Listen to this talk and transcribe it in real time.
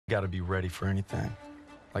Gotta be ready for anything.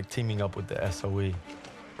 Like teaming up with the SOE,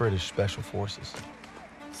 British Special Forces.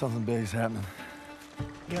 Something big's happening.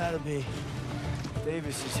 Gotta be.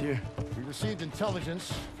 Davis is here. We received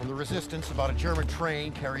intelligence from the Resistance about a German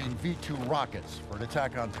train carrying V2 rockets for an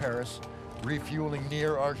attack on Paris, refueling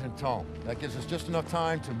near Argenton. That gives us just enough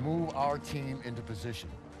time to move our team into position.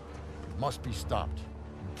 It must be stopped.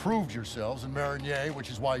 You proved yourselves in Marigny, which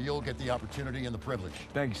is why you'll get the opportunity and the privilege.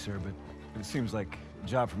 Thank you, sir, but it seems like a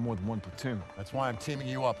job for more than one platoon. That's why I'm teaming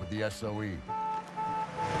you up with the SOE.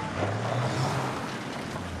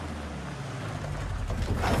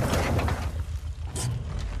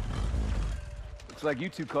 Looks like you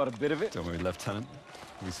two caught a bit of it. Don't worry, Lieutenant.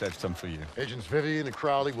 We saved some for you. Agents Vivian and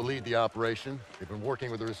Crowley will lead the operation. They've been working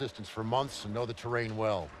with the Resistance for months and know the terrain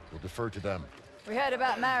well. We'll defer to them. We heard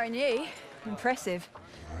about Marigny. Impressive.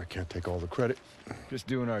 I can't take all the credit. Just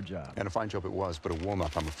doing our job. And a fine job it was, but a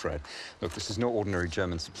warm-up, I'm afraid. Look, this is no ordinary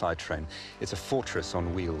German supply train. It's a fortress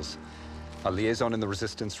on wheels. Our liaison in the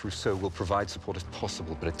Resistance, Rousseau, will provide support if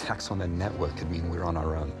possible, but attacks on their network could mean we're on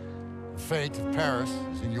our own. The fate of Paris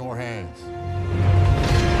is in your hands.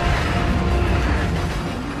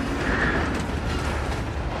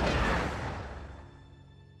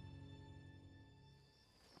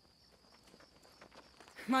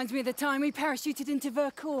 Reminds me of the time we parachuted into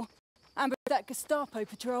Vercors. Ambushed that Gestapo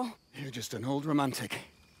patrol. You're just an old romantic.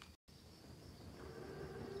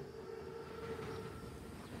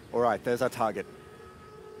 All right, there's our target.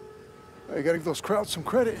 Hey, gotta give those Krauts some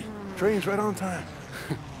credit. Train's right on time.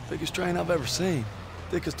 Biggest train I've ever seen.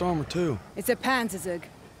 Thickest armor, too. It's a Panzerzug.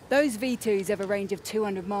 Those V2s have a range of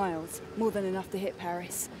 200 miles. More than enough to hit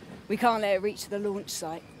Paris. We can't let it reach the launch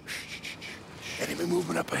site. Enemy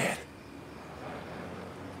movement up ahead.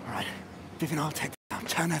 All right, Vivian, I'll take that.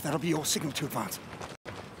 Turner, that'll be your signal to advance.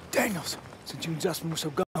 Daniels, since you and Zussman were so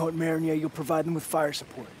gung-ho at Marigny, you'll provide them with fire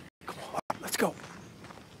support. Come on, let's go.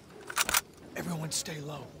 Everyone stay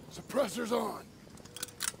low. Suppressors on.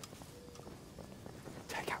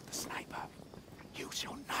 Take out the sniper. Use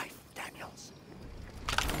your knife, Daniels.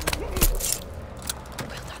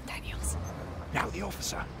 Well done, Daniels. Now the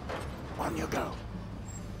officer. On you go.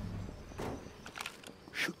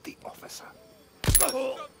 Shoot the officer.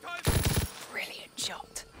 Brilliant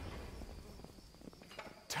shot.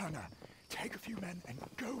 Turner, take a few men and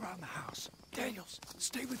go around the house. Daniels,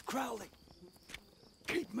 stay with Crowley.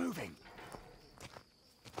 Keep moving.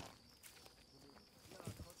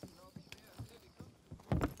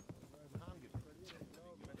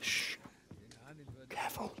 Shh.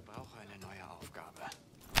 Careful.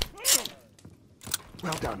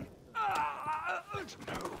 Well done.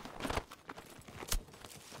 No.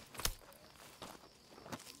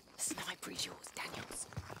 Sniper is yours, Daniels.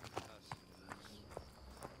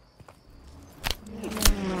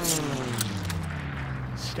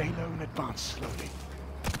 Stay low and advance slowly.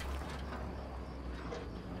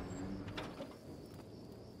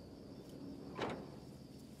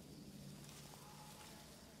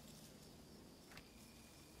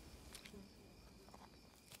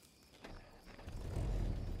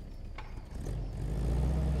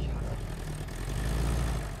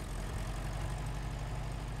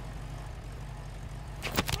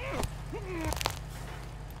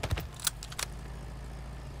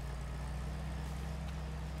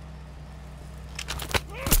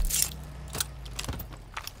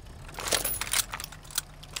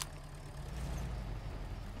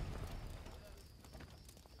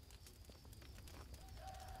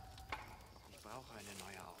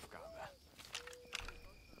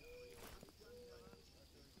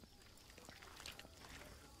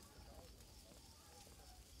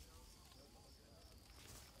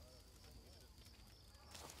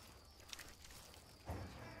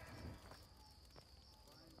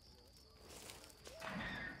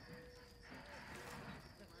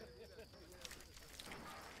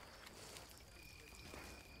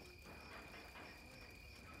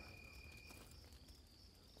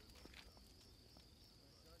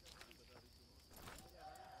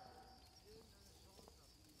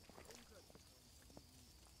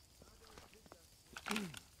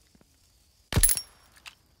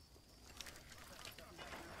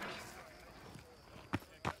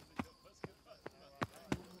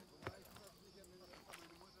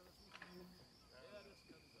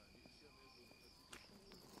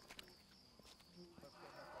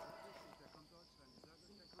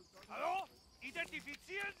 Hallo?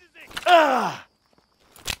 Identifizieren Sie sich! Ah!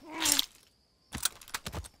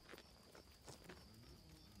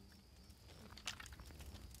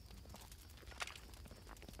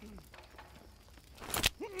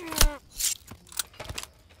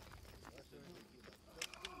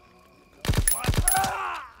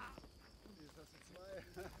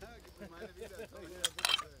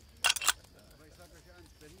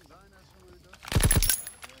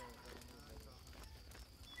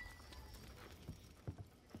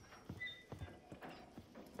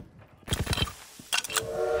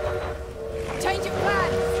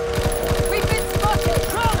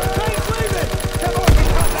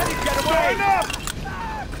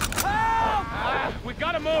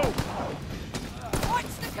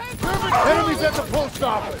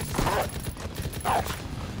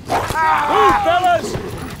 Move, fellas!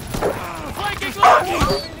 Flanking left!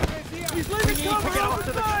 He's leaving cover! Get up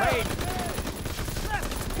to the train!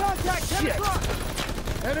 Contact, 10 o'clock!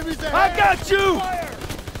 Enemies ahead! I got you! Fire!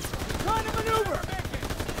 Trying to maneuver!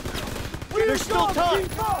 There's still time!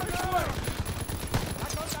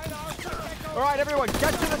 All right, everyone,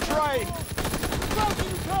 get to the train!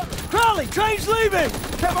 Crowley, train's leaving!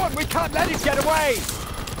 Come on, we can't let him get away!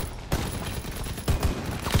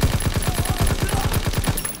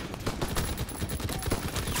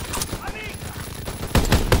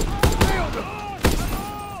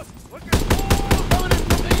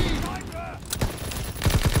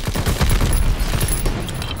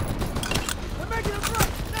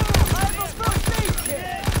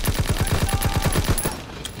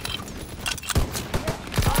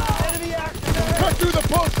 Cut through the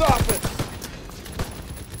post office!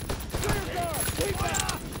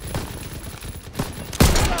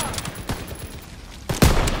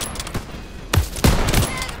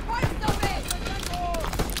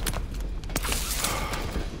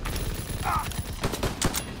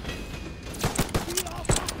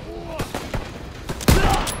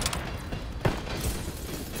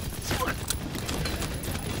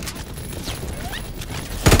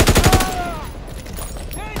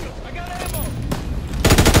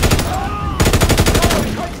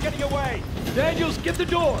 Daniels, get the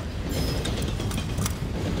door!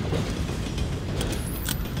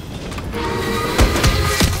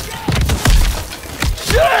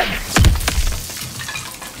 Shit!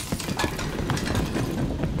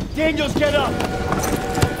 Daniels, get up!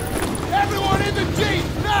 Everyone in the Jeep,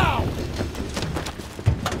 now!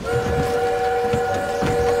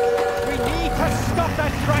 We need to stop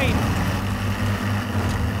that train!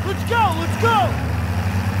 Let's go, let's go!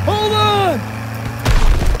 Hold on!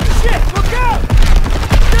 Shit, look out!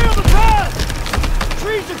 Stay on the path!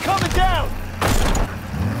 Trees are coming down!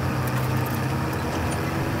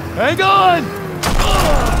 Hang on!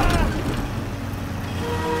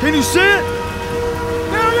 Can you see it?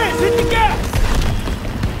 There it is! Hit the gas!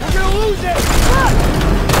 We're gonna lose it! Run!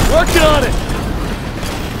 Working on it!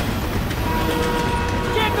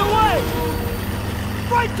 Get in the way!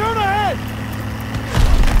 Right turn ahead!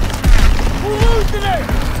 We're losing it!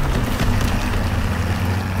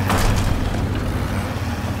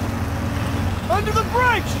 Under the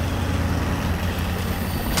bridge!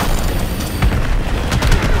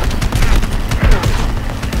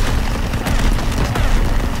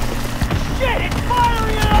 Shit, it's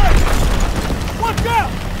firing at us! Watch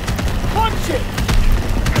out! Punch it!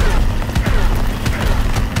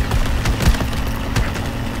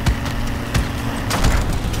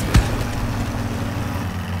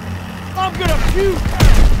 I'm gonna puke!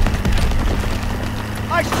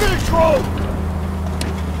 I should have drove!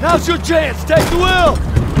 Now's your chance! Take the wheel!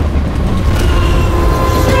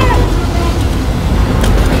 Shit!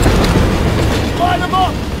 Line them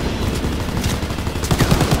up!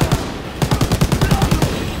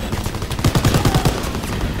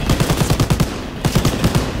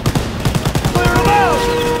 Clear them out!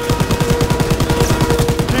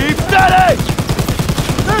 Keep steady!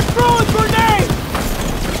 They're throwing grenades!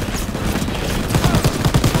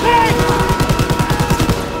 Hey!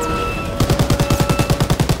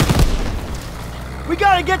 We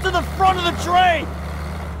gotta get to the front of the train!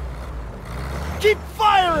 Keep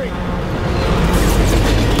firing!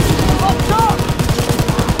 Up top!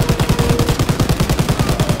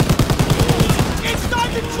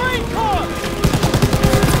 Inside the train car!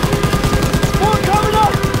 More coming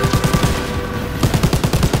up!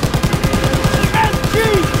 SG!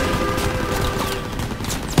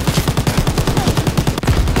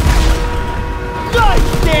 Nice,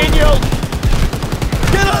 Daniel!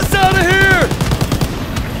 Get us out of here!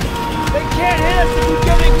 They can't hit us if we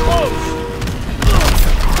get in close!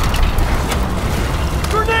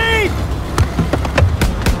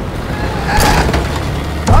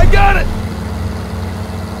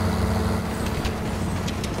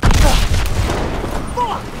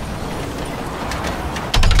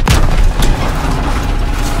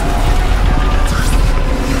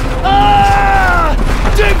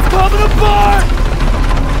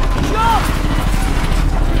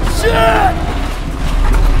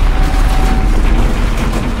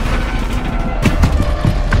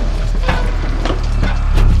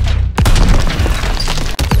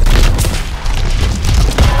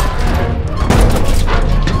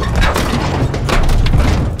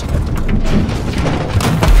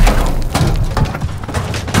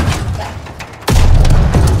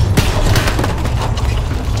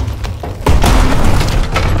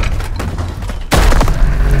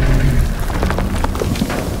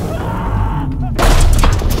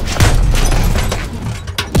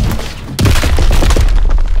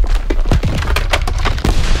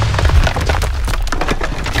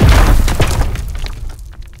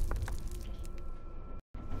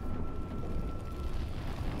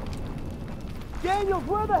 Daniels,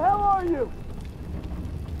 where the hell are you?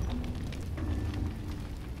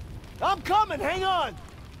 I'm coming, hang on!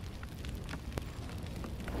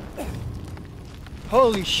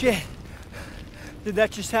 Holy shit. Did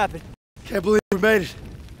that just happen? Can't believe we made it.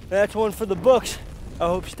 That's one for the books. I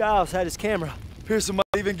hope Styles had his camera. Pearson might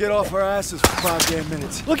even get off our asses for 5 damn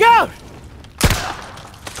minutes. Look out!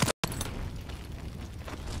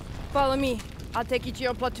 Follow me. I'll take you to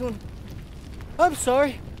your platoon. I'm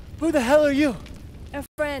sorry. Who the hell are you? A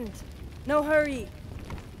friend. No hurry.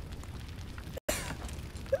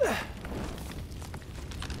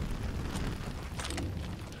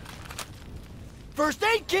 First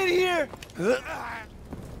aid kit here!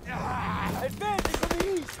 Advancing from the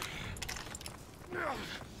east!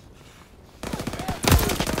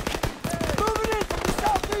 Moving in from the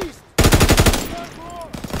southeast!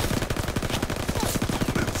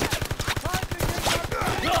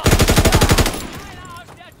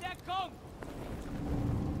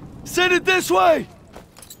 Send it this way!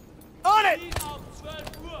 On it!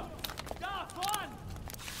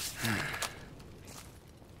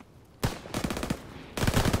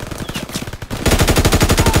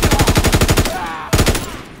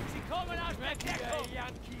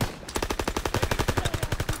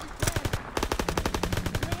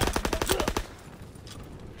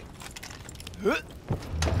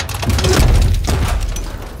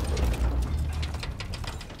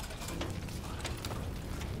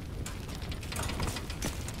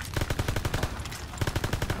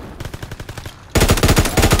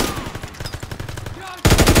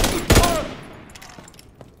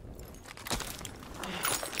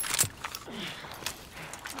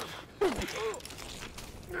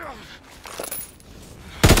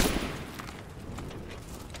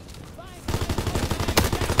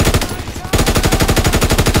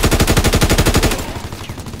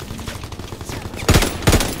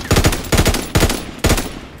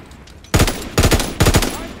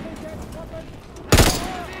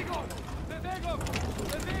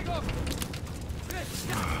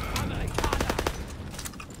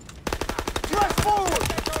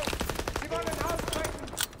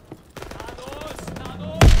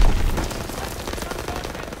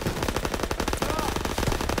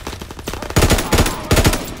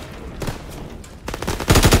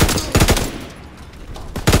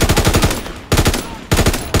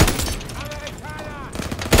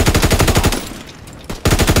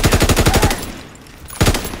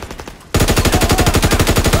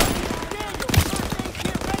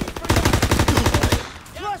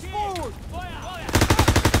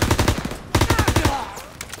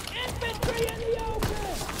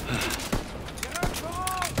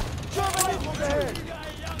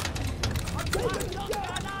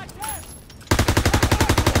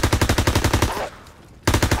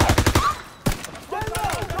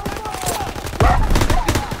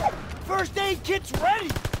 First aid kit's ready!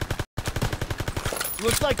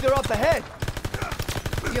 Looks like they're up ahead.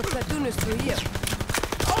 Your platoon is through here.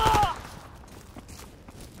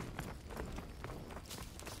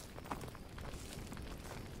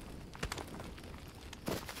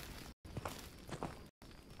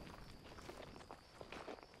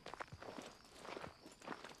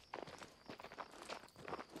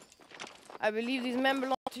 I believe these men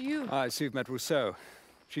belong to you. I see you've met Rousseau.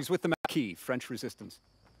 She's with the Marquis, French resistance.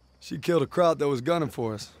 She killed a crowd that was gunning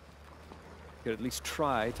for us. You could at least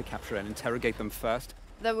try to capture and interrogate them first.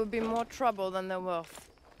 There would be more trouble than they're worth.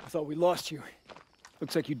 I thought we lost you.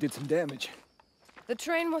 Looks like you did some damage. The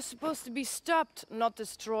train was supposed to be stopped, not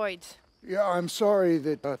destroyed. Yeah, I'm sorry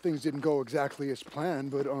that things didn't go exactly as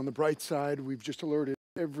planned, but on the bright side, we've just alerted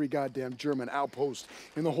every goddamn German outpost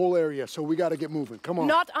in the whole area, so we gotta get moving. Come on.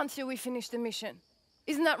 Not until we finish the mission.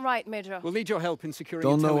 Isn't that right, Major? We'll need your help in securing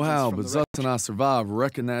Don't know intelligence how, from but the Zuss and I survived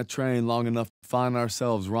wrecking that train long enough to find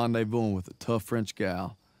ourselves rendezvousing with a tough French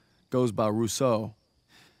gal. Goes by Rousseau.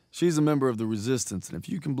 She's a member of the resistance, and if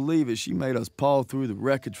you can believe it, she made us paw through the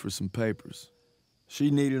wreckage for some papers. She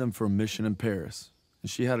needed them for a mission in Paris, and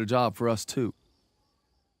she had a job for us too.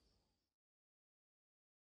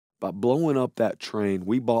 By blowing up that train,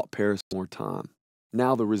 we bought Paris more time.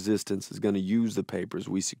 Now the resistance is going to use the papers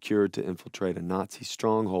we secured to infiltrate a Nazi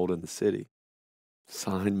stronghold in the city.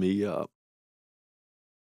 Sign me up.